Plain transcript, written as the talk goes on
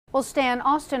Well, Stan,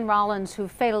 Austin Rollins, who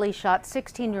fatally shot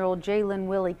 16-year-old Jaelynn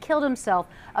Willey, killed himself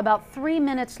about 3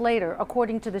 minutes later,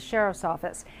 according to the sheriff's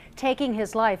office, taking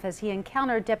his life as he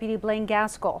encountered Deputy Blaine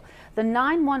Gaskell. The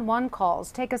 911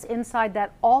 calls take us inside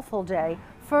that awful day,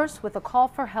 first with a call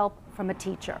for help from a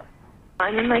teacher.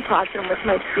 I'm in my classroom with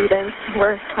my students.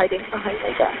 We're hiding behind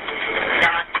my desk.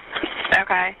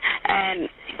 Okay. And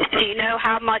do you know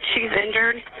how much she's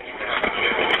injured?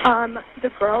 The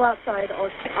girl outside, all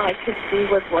I could see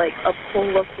was like a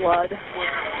pool of blood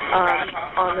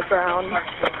on the ground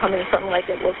coming from, like,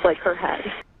 it looked like her head.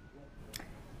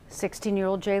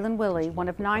 16-year-old Jaelynn Willey, one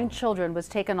of 9 children, was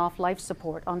taken off life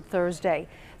support on Thursday.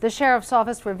 The sheriff's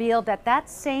office revealed that that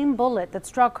same bullet that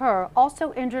struck her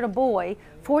also injured a boy,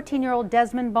 14-year-old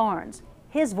Desmond Barnes.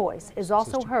 His voice is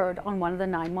also heard on one of the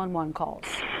 911 calls.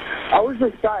 I was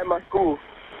just shot at my school.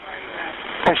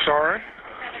 I'm sorry?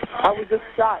 I was just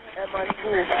shot at my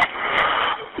school.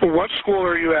 What school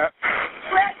are you at?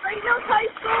 We're at Greenhouse High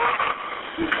School.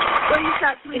 Where you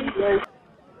shot, please?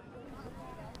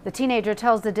 The teenager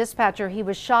tells the dispatcher he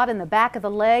was shot in the back of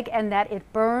the leg and that it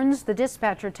burns. The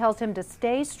dispatcher tells him to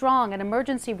stay strong and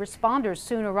emergency responders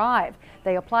soon arrive.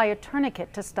 They apply a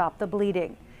tourniquet to stop the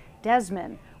bleeding.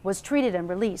 Desmond was treated and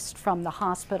released from the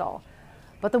hospital.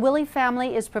 But the Willey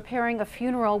family is preparing a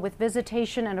funeral with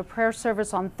visitation and a prayer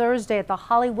service on Thursday at the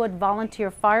Hollywood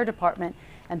Volunteer Fire Department,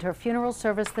 and her funeral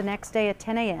service the next day at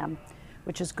 10 a.m.,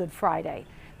 which is Good Friday.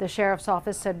 The sheriff's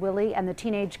office said Willey and the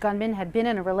teenage gunman had been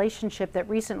in a relationship that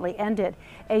recently ended.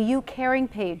 A You Caring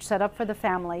page set up for the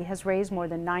family has raised more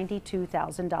than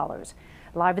 $92,000.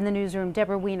 Live in the newsroom,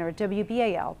 Deborah Weiner,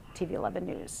 WBAL-TV 11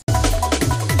 News.